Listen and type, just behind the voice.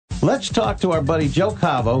Let's talk to our buddy Joe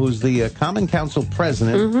Cavo, who's the Common Council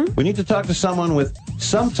president. Mm-hmm. We need to talk to someone with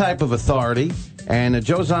some type of authority. And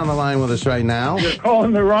Joe's on the line with us right now. You're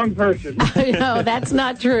calling the wrong person. No, that's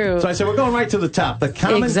not true. So I said, we're going right to the top. The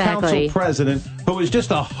Common Council president, who is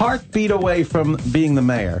just a heartbeat away from being the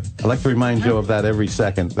mayor. I like to remind Joe of that every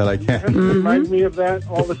second that I can. Remind me of that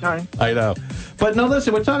all the time. I know. But no,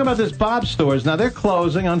 listen, we're talking about this Bob's Stores. Now, they're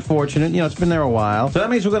closing, unfortunate. It's been there a while. So that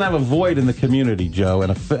means we're going to have a void in the community, Joe,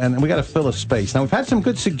 and we got to fill a space. Now, we've had some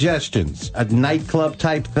good suggestions. A nightclub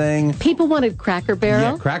type thing. People wanted Cracker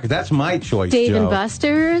Barrel. Yeah, Cracker. That's my choice, Dave Joe. and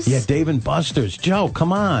Buster's. Yeah, Dave and Buster's. Joe,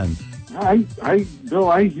 come on. Bill,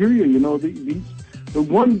 I hear you. The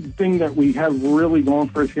one thing that we have really going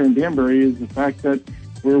for us here in Danbury is the fact that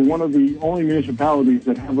we're one of the only municipalities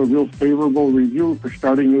that have a real favorable review for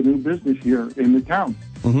starting a new business here in the town.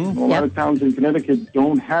 Mm-hmm. A lot of towns in Connecticut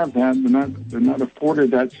don't have that. They're not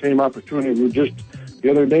afforded that same opportunity.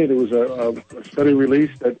 The other day there was a study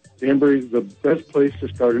released that Danbury is the best place to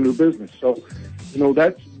start a new business. So,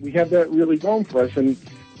 we have that really going for us. And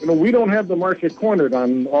we don't have the market cornered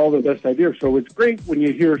on all the best ideas. So it's great when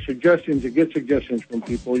you hear suggestions and get suggestions from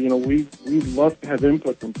people. We love to have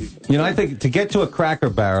input from people. I think to get to a Cracker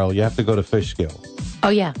Barrel, you have to go to Fishkill. Oh,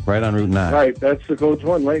 yeah. Right on Route 9. Right. That's the go-to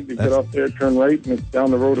one, right? You get off there, turn right, and it's down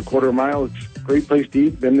the road a quarter mile. It's a great place to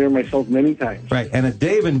eat. Been there myself many times. Right. And a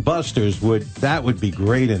Dave and Buster's would be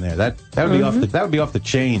great in there. That would be off the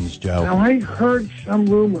chains, Joe. Now, I heard some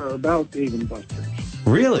rumor about Dave and Buster's.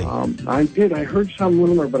 Really? I did. I heard some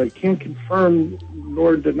rumor, but I can't confirm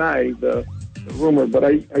nor deny the rumor. But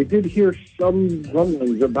I did hear some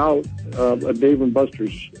rumblings about a Dave and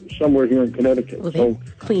Buster's somewhere here in Connecticut. Well, they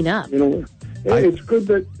clean up. It's good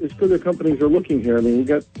that companies are looking here. I mean, we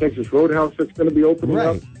got Texas Roadhouse that's going to be opening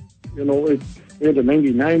up. We had the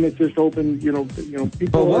 99 that just opened. People.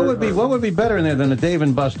 But what would be better in there than a Dave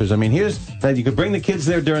and Buster's? I mean, here's that you could bring the kids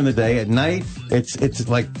there during the day. At night, it's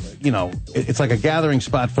like it's like a gathering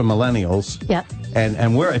spot for millennials. Yep.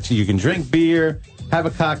 And you can drink beer, have a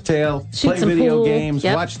cocktail, play video games,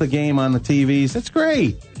 watch the game on the TVs. That's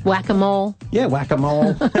great. Whack-a-mole. Yeah,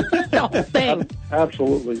 whack-a-mole. The whole thing.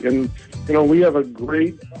 Absolutely. And, we have a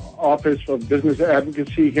great office of business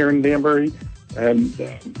advocacy here in Danbury. And,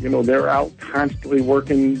 they're out constantly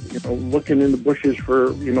working, looking in the bushes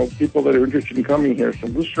for, people that are interested in coming here. So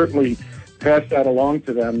we'll certainly pass that along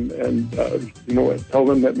to them and, tell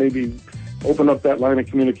them that maybe open up that line of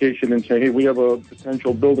communication and say, hey, we have a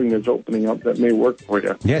potential building that's opening up that may work for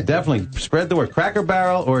you. Yeah, definitely. Spread the word. Cracker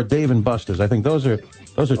Barrel or Dave and Buster's. I think those are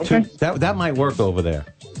two. That might work over there.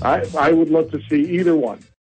 I would love to see either one.